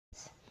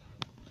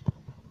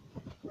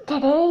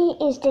Today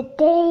is the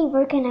day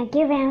we're gonna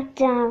give out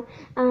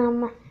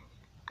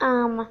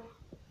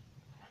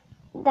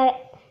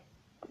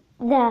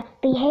the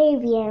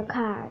behavior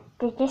card.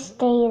 This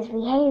day is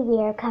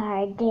behavior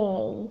card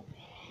day.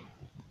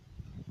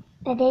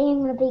 Today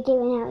I'm gonna be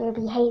giving out your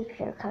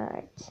behavior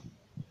cards.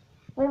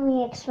 Let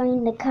me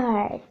explain the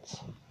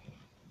cards.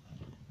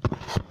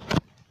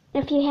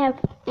 If you have,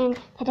 and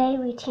today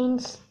we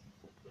change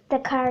the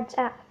cards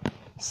up.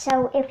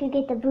 So if you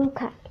get the blue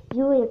card,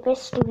 you are the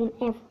best student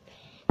ever,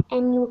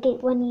 and you'll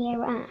get 1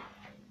 year off.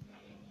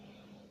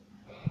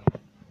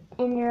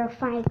 And there are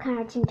 5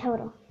 cards in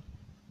total.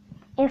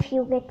 If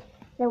you get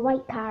the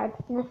white card,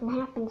 nothing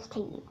happens to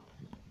you.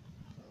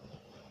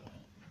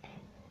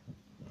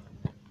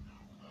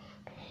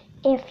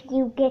 If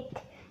you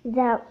get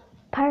the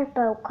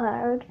purple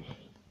card,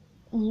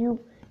 you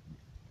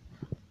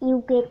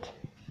get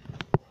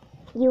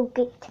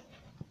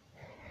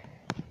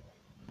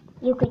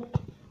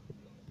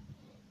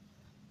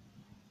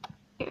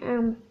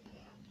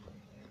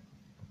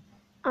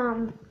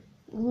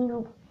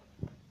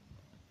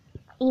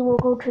you will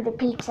go to the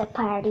pizza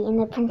party in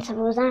the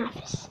principal's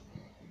office.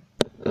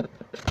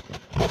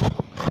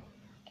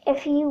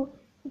 If you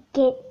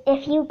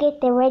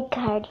get the red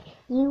card,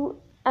 you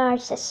are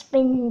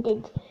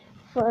suspended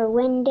for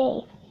 1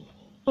 day.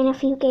 And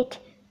if you get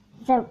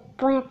the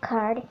black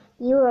card,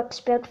 you are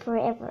expelled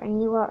forever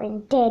and you are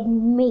in dead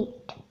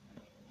meat.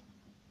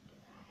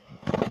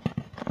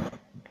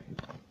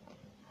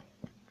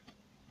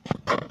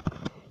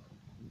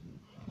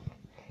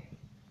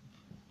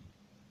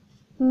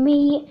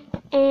 Me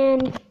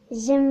and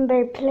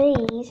Zimber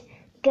playz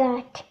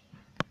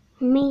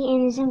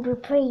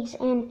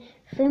and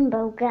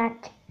Fimble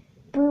got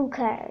blue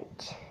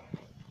cards.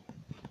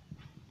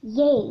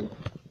 Yay!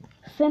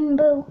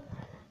 Fimble,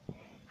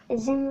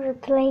 Zimber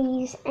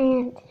playz,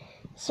 and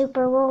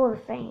Super Roller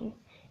Fan.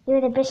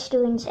 You're the best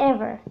students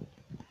ever.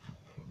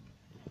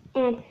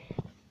 And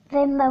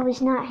Fimble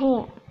is not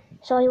here,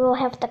 so you will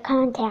have to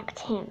contact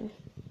him.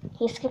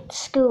 He skipped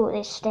school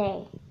this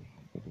day.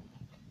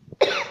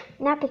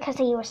 Not because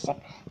he was sick,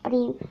 but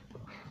he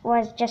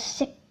was just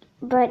sick,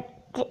 oh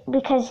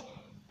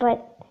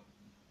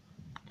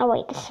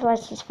wait, this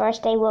was his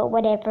first day, well,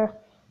 whatever.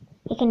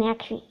 He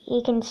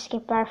can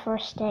skip our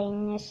first day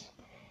in this.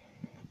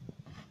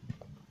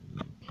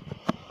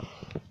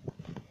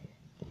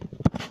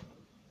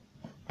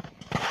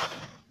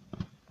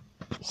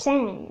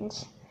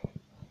 Sans,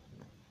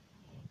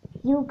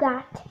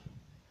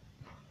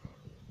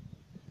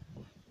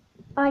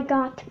 I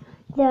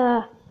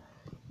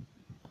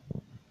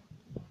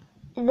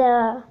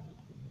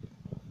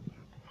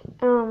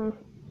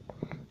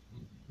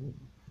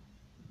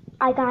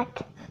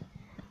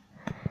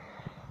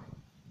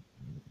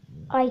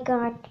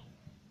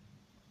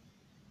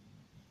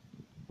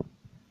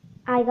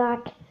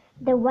got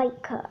the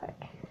white card.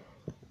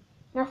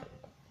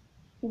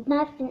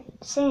 Nothing,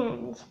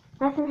 Sans,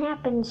 nothing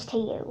happens to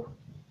you.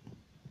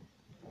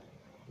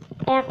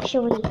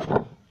 Actually,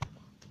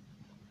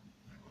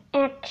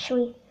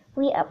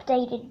 we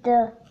updated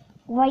the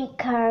white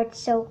card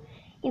so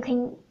you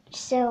can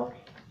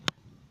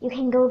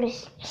go to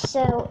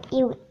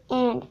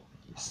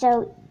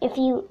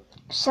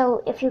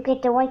if you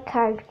get the white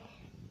card,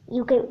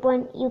 you get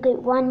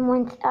 1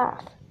 month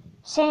off.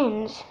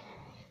 Sans,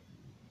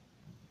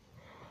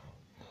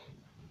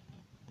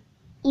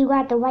 you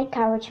got the white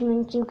card, which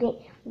means you get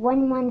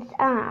 1 month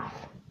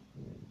off.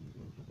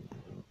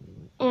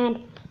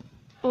 And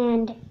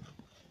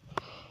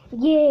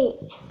yay!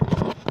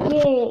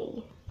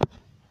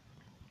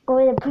 Go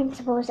to the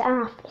principal's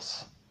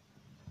office.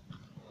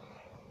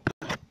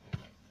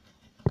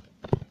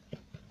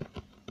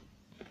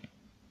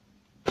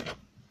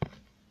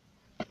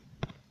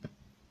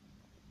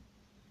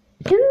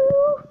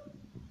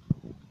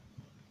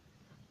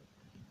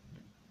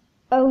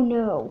 Oh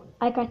no,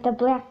 I got the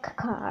black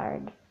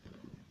card.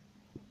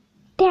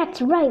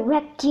 That's right,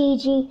 Wrekked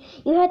GG.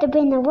 You had to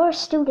be the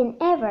worst student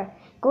ever.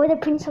 Go to the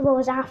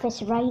principal's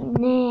office right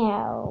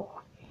now.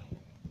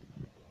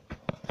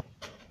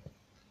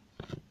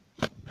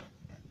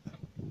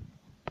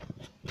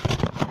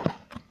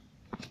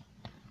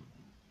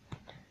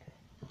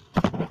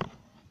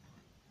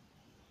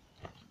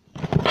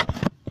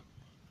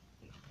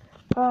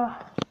 Oh,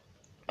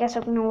 guess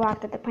I'm gonna walk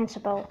to the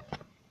principal.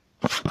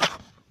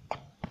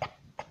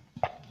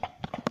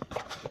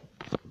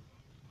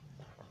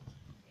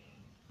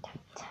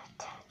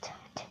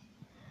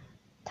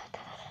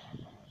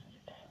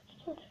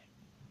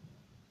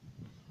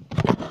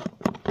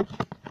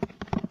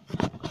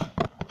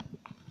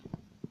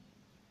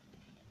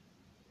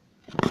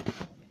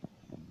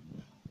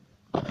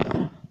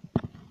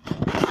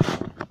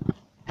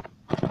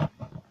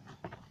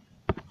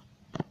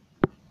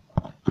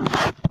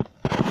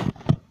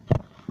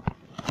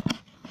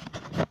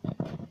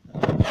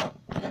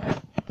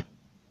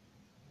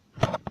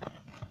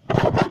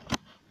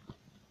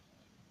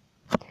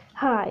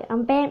 Hi,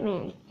 I'm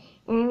Batman,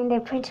 and I'm the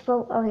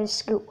principal of the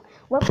school.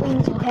 What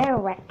brings you here,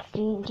 Wrekked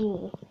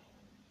GG?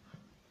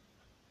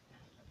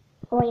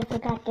 Oh, I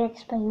forgot to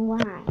explain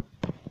why.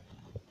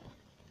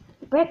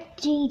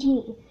 Wrecked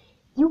GG,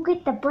 you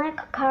get the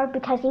black card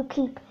because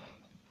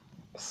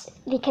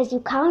you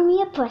called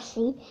me a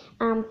pussy,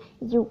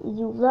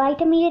 you lied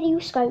to me that you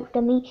Skyped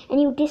to me, and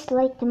you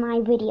disliked my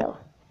video.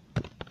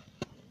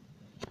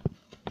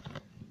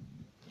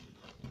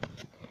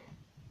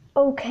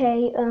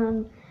 Okay,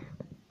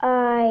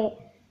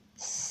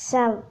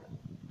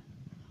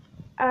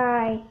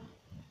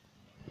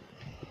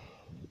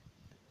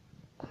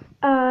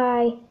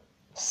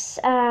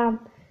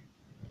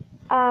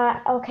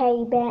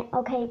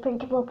 okay,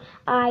 principal,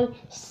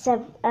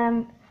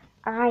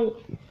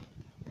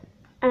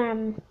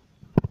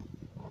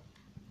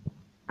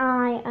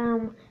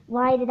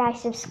 why did I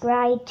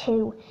subscribe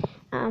to,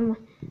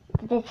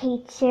 the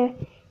teacher,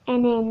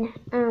 and then,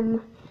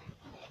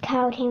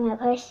 called him a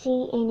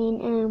pussy, and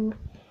then,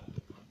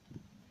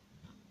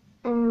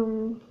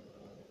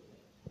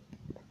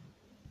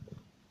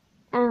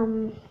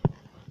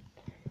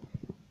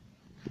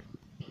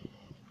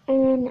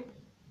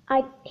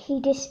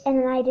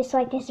 and I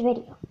disliked this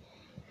video.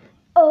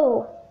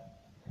 Oh,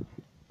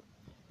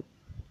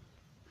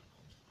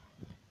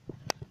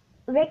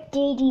 Wrecked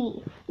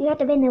GG, you have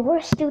to be the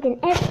worst student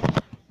ever.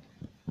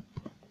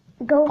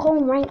 Go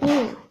home right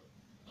now.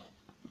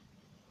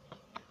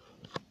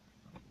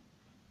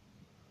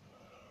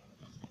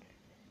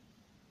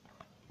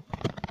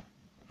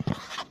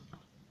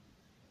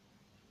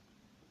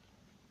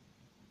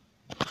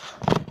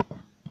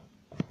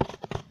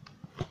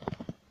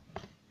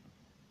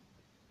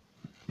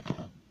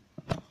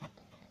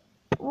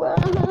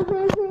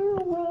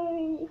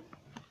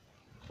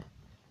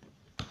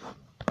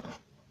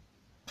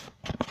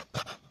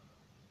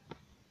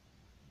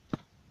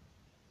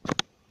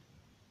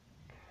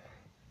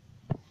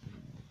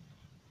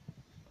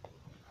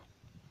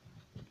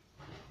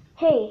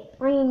 Hey,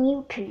 I am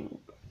YouTube.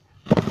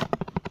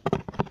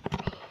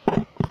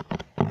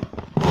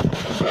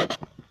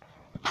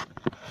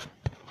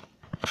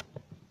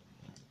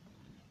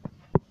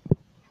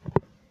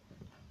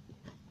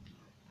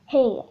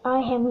 Hey, I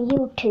am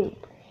YouTube.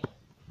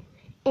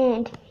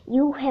 And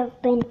you have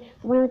been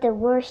one of the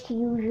worst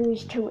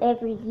users to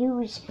ever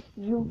use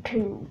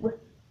YouTube.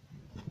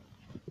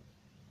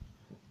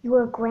 You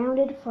are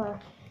grounded for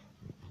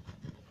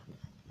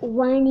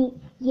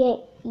one yet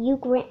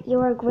you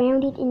are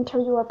grounded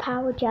until you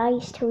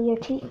apologize to your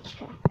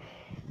teacher.